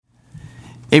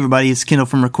Hey everybody, it's Kendall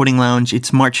from Recording Lounge.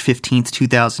 It's March 15th,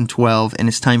 2012, and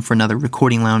it's time for another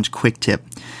Recording Lounge quick tip.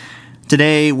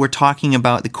 Today we're talking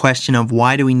about the question of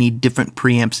why do we need different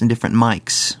preamps and different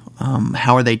mics?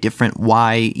 How are they different?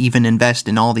 Why even invest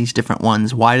in all these different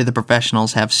ones? Why do the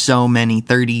professionals have so many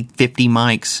 30, 50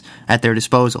 mics at their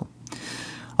disposal?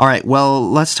 Alright,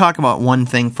 well, let's talk about one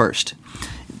thing first.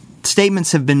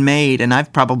 Statements have been made, and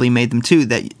I've probably made them too,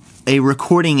 that a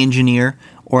recording engineer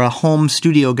or a home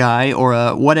studio guy, or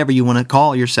a whatever you want to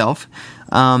call yourself,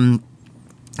 can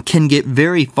get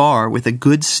very far with a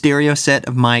good stereo set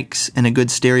of mics and a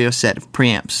good stereo set of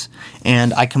preamps.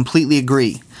 And I completely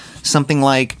agree. Something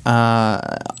like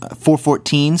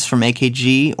 414s from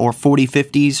AKG, or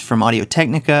 4050s from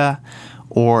Audio-Technica,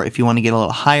 or if you want to get a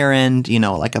little higher end,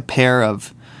 like a pair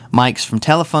of mics from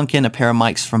Telefunken, a pair of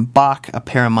mics from Bach, a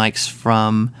pair of mics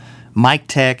from Mic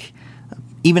Tech,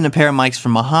 even a pair of mics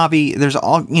from Mojave. There's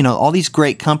all these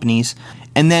great companies,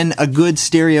 and then a good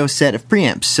stereo set of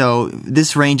preamps. So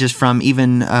this ranges from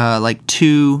even like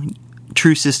two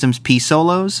True Systems P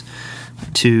Solos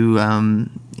to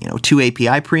two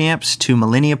API preamps, two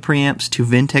Millennia preamps, two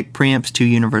Vintech preamps, two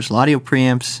Universal Audio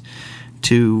preamps,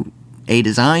 two A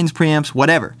Designs preamps,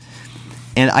 whatever.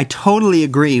 And I totally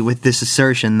agree with this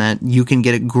assertion that you can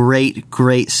get a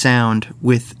great sound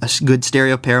with a good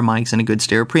stereo pair of mics and a good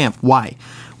stereo preamp. Why?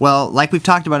 Well, like we've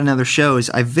talked about in other shows,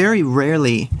 I very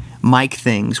rarely mic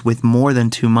things with more than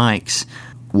two mics.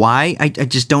 Why? I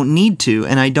just don't need to,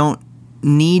 and I don't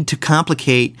need to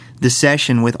complicate the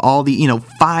session with all the,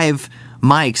 5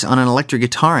 mics on an electric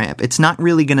guitar amp. It's not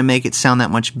really going to make it sound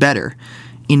that much better.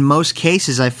 In most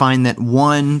cases, I find that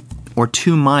 1 or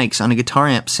 2 mics on a guitar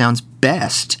amp sounds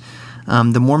best.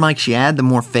 The more mics you add, the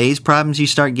more phase problems you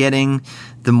start getting,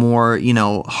 the more,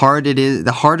 hard it is,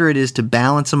 the harder it is to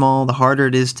balance them all, the harder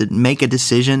it is to make a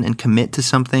decision and commit to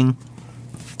something.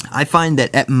 I find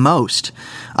that at most,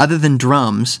 other than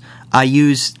drums, I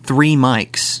use 3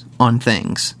 mics on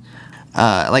things.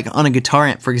 Like on a guitar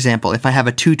amp, for example, if I have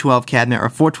a 212 cabinet or a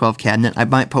 412 cabinet, I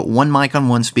might put 1 mic on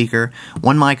one speaker,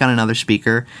 1 mic on another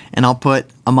speaker, and I'll put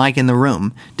a mic in the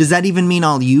room. Does that even mean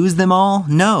I'll use them all?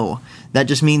 No. That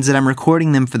just means that I'm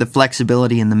recording them for the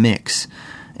flexibility in the mix.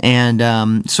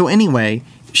 And so anyway,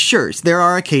 sure, there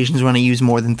are occasions when I use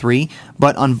more than 3,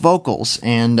 but on vocals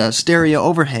and stereo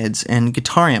overheads and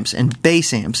guitar amps and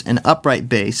bass amps and upright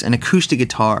bass and acoustic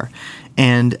guitar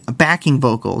and backing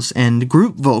vocals and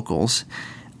group vocals,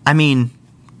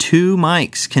 2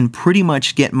 mics can pretty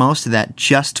much get most of that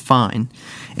just fine.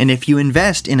 And if you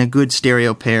invest in a good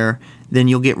stereo pair, then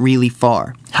you'll get really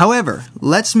far. However,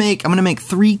 I'm going to make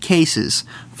 3 cases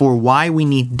for why we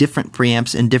need different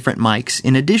preamps and different mics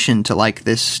in addition to like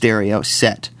this stereo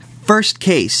set. First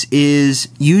case is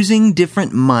using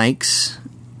different mics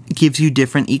gives you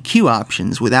different EQ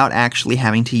options without actually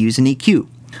having to use an EQ.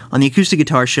 On the acoustic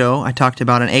guitar show, I talked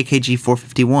about an AKG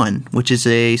 451, which is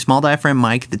a small diaphragm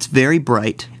mic that's very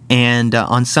bright, and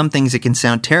on some things it can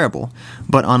sound terrible.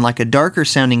 But on like a darker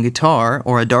sounding guitar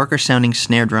or a darker sounding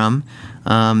snare drum,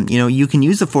 you can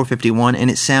use the 451 and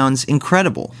it sounds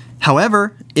incredible.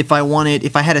 However, if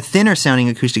I had a thinner sounding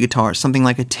acoustic guitar, something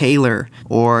like a Taylor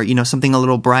or, something a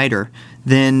little brighter,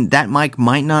 then that mic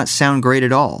might not sound great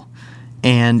at all.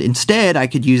 And instead, I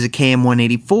could use a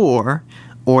KM184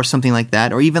 or something like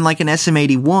that, or even like an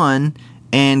SM81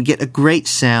 and get a great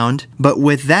sound. But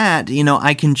with that,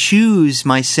 I can choose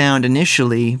my sound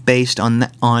initially based on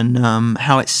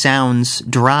how it sounds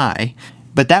dry.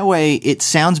 But that way, it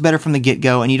sounds better from the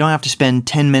get-go, and you don't have to spend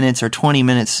 10 minutes or 20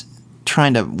 minutes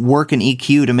trying to work an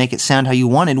EQ to make it sound how you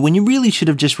wanted, when you really should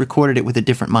have just recorded it with a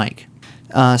different mic.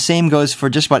 Same goes for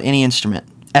just about any instrument.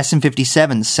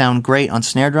 SM57s sound great on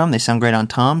snare drum, they sound great on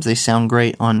toms, they sound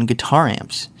great on guitar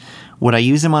amps. Would I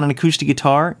use them on an acoustic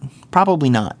guitar? Probably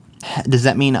not. Does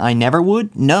that mean I never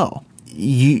would? No.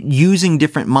 Using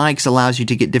different mics allows you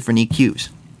to get different EQs.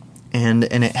 And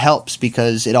it helps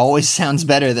because it always sounds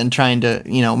better than trying to,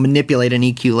 manipulate an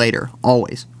EQ later.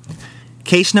 Always.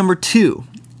 Case number 2.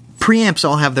 Preamps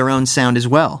all have their own sound as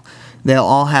well. They'll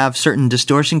all have certain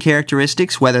distortion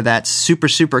characteristics, whether that's super,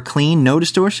 super clean, no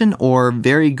distortion, or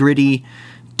very gritty,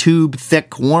 tube,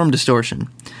 thick, warm distortion.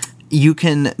 You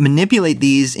can manipulate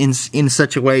these in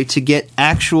such a way to get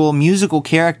actual musical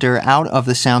character out of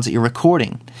the sounds that you're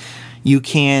recording. You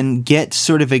can get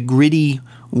sort of a gritty,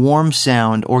 warm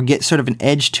sound or get sort of an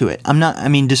edge to it.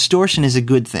 Distortion is a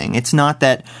good thing. It's not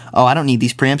that, I don't need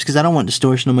these preamps because I don't want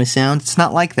distortion on my sound. It's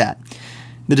not like that.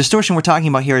 The distortion we're talking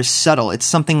about here is subtle. It's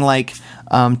something like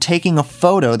taking a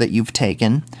photo that you've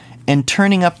taken and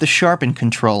turning up the sharpen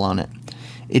control on it.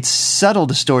 It's subtle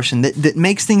distortion that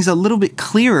makes things a little bit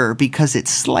clearer because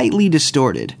it's slightly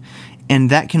distorted. and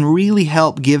that can really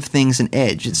help give things an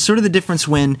edge. It's sort of the difference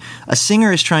when a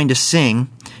singer is trying to sing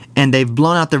and they've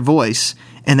blown out their voice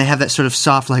and they have that sort of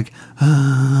soft, like,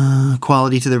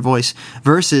 quality to their voice,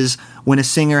 versus when a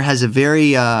singer has a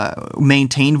very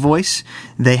maintained voice,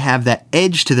 they have that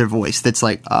edge to their voice that's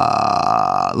like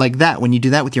that when you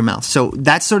do that with your mouth. So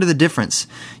that's sort of the difference.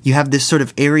 You have this sort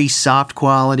of airy, soft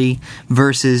quality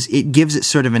versus it gives it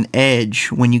sort of an edge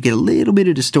when you get a little bit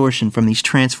of distortion from these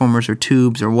transformers or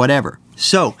tubes or whatever.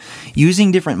 So,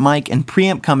 using different mic and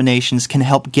preamp combinations can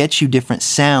help get you different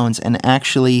sounds and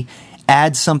actually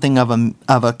add something of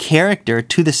a character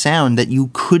to the sound that you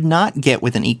could not get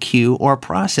with an EQ or a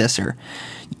processor.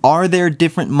 Are there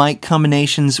different mic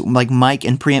combinations, like mic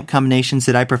and preamp combinations,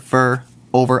 that I prefer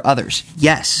over others?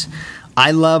 Yes.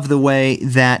 I love the way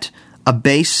that a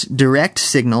bass direct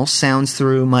signal sounds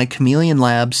through my Chameleon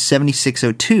Labs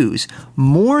 7602s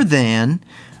more than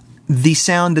the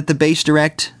sound that the bass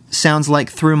direct sounds like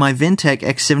through my Vintech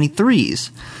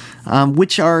X73s,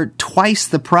 which are twice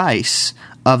the price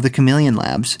of the Chameleon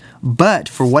Labs, but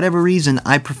for whatever reason,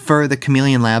 I prefer the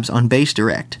Chameleon Labs on Bass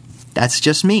Direct. That's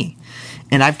just me.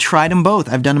 And I've tried them both.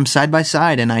 I've done them side by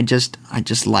side, and I just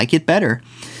like it better.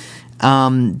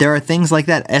 There are things like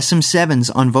that.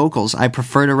 SM7s on vocals. I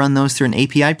prefer to run those through an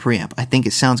API preamp. I think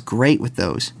it sounds great with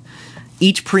those.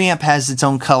 Each preamp has its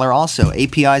own color also.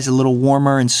 API is a little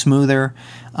warmer and smoother.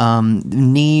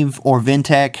 Neve or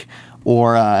Vintech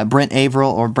or Brent Averill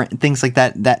or things like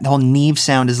that. That whole Neve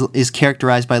sound is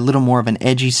characterized by a little more of an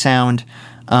edgy sound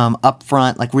up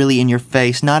front, like really in your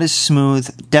face. Not as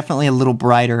smooth, definitely a little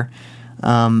brighter.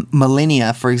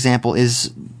 Millennia, for example,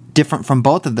 is different from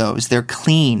both of those. They're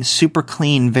clean, super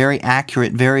clean, very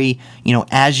accurate, very,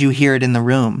 as you hear it in the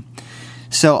room.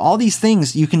 So all these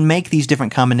things, you can make these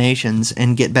different combinations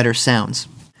and get better sounds.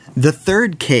 The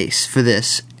third case for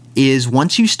this is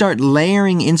once you start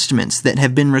layering instruments that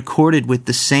have been recorded with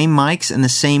the same mics and the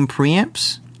same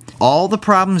preamps, all the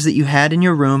problems that you had in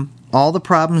your room, all the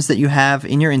problems that you have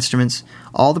in your instruments,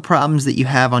 all the problems that you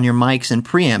have on your mics and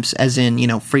preamps, as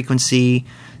in, frequency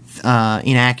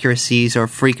inaccuracies or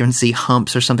frequency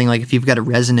humps or something, like if you've got a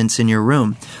resonance in your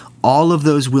room, all of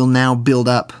those will now build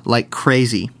up like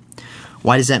crazy.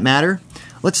 Why does that matter?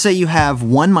 Let's say you have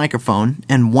one microphone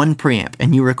and one preamp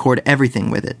and you record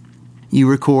everything with it. You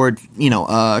record,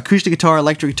 acoustic guitar,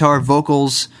 electric guitar,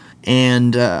 vocals,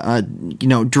 and,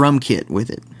 drum kit with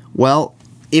it. Well,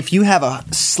 if you have a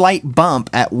slight bump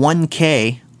at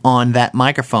 1K on that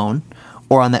microphone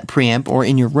or on that preamp or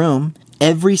in your room,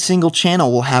 every single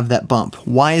channel will have that bump.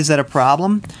 Why is that a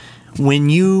problem? When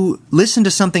you listen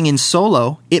to something in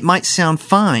solo, it might sound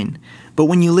fine. But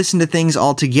when you listen to things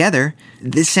all together,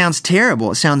 this sounds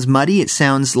terrible. It sounds muddy. It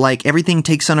sounds like everything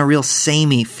takes on a real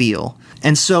samey feel.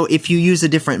 And so if you use a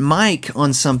different mic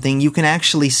on something, you can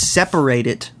actually separate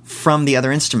it from the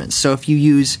other instruments. So if you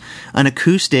use an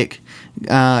acoustic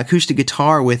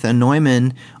guitar with a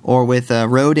Neumann or with a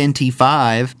Rode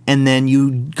NT5, and then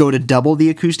you go to double the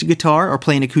acoustic guitar or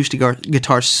play an acoustic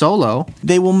guitar solo,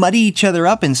 they will muddy each other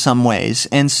up in some ways.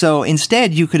 And so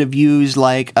instead, you could have used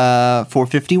like a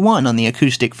 451 on the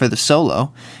acoustic for the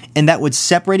solo, and that would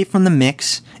separate it from the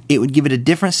mix. It would give it a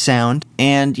different sound.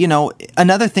 And,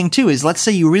 another thing too is, let's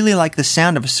say you really like the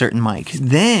sound of a certain mic.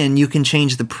 Then you can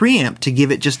change the preamp to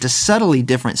give it just a subtly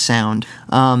different sound.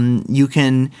 You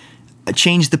can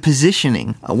change the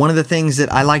positioning. One of the things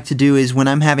that I like to do is when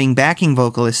I'm having backing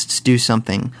vocalists do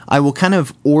something, I will kind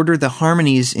of order the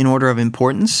harmonies in order of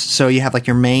importance. So you have like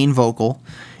your main vocal,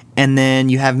 and then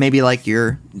you have maybe like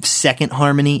your second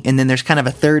harmony, and then there's kind of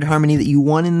a third harmony that you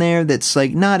want in there that's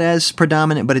like not as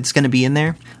predominant, but it's going to be in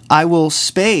there. I will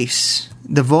space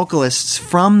the vocalists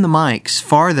from the mics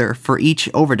farther for each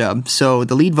overdub. So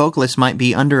the lead vocalist might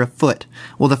be under a foot.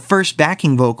 Well, the first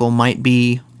backing vocal might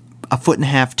be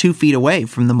 1.5 feet, 2 feet away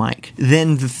from the mic.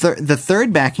 Then the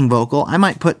third backing vocal, I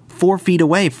might put 4 feet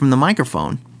away from the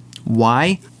microphone.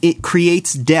 Why? It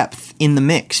creates depth in the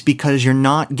mix because you're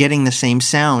not getting the same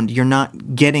sound. You're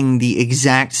not getting the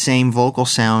exact same vocal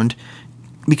sound,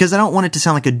 because I don't want it to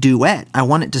sound like a duet. I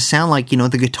want it to sound like,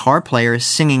 the guitar player is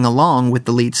singing along with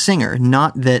the lead singer,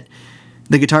 not that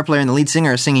the guitar player and the lead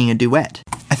singer are singing a duet.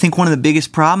 I think one of the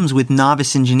biggest problems with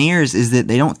novice engineers is that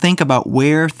they don't think about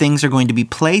where things are going to be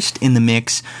placed in the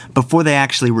mix before they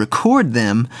actually record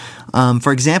them.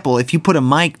 For example, if you put a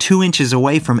mic 2 inches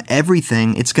away from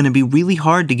everything, it's going to be really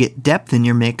hard to get depth in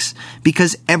your mix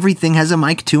because everything has a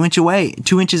mic 2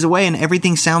 inches away, and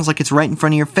everything sounds like it's right in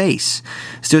front of your face.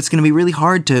 So it's going to be really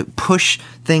hard to push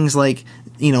things like,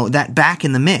 that back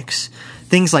in the mix.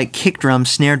 Things like kick drum,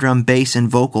 snare drum, bass, and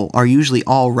vocal are usually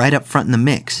all right up front in the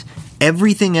mix.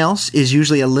 Everything else is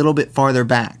usually a little bit farther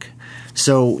back.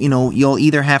 So, you'll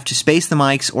either have to space the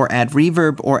mics or add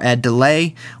reverb or add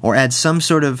delay or add some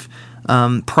sort of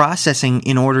processing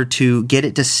in order to get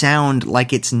it to sound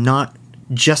like it's not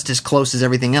just as close as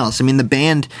everything else. I mean, the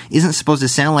band isn't supposed to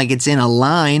sound like it's in a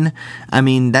line. I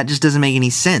mean, that just doesn't make any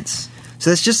sense. So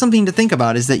that's just something to think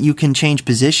about, is that you can change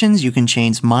positions, you can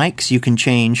change mics, you can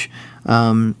change,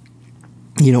 preamps,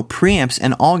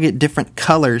 and all get different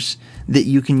colors that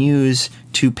you can use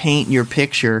to paint your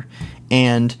picture.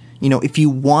 And, if you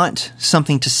want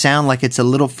something to sound like it's a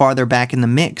little farther back in the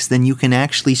mix, then you can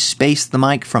actually space the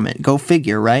mic from it. Go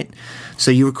figure, right?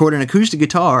 So you record an acoustic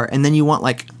guitar, and then you want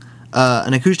like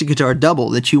an acoustic guitar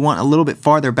double that you want a little bit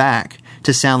farther back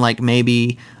to sound like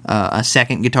maybe a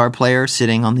second guitar player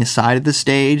sitting on the side of the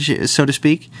stage, so to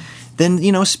speak.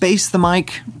 Then, space the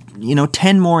mic,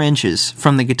 10 more inches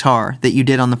from the guitar that you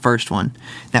did on the first one.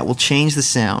 That will change the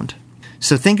sound.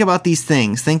 So think about these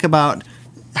things. Think about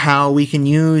how we can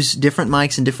use different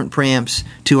mics and different preamps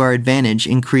to our advantage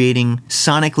in creating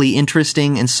sonically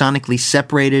interesting and sonically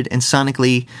separated and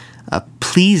sonically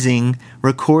pleasing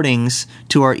recordings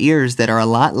to our ears that are a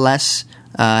lot less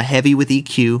heavy with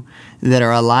EQ, that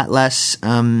are a lot less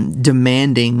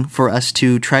demanding for us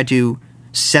to try to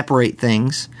separate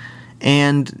things,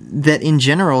 and that in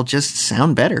general just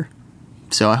sound better.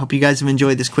 So I hope you guys have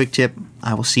enjoyed this quick tip.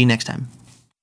 I will see you next time.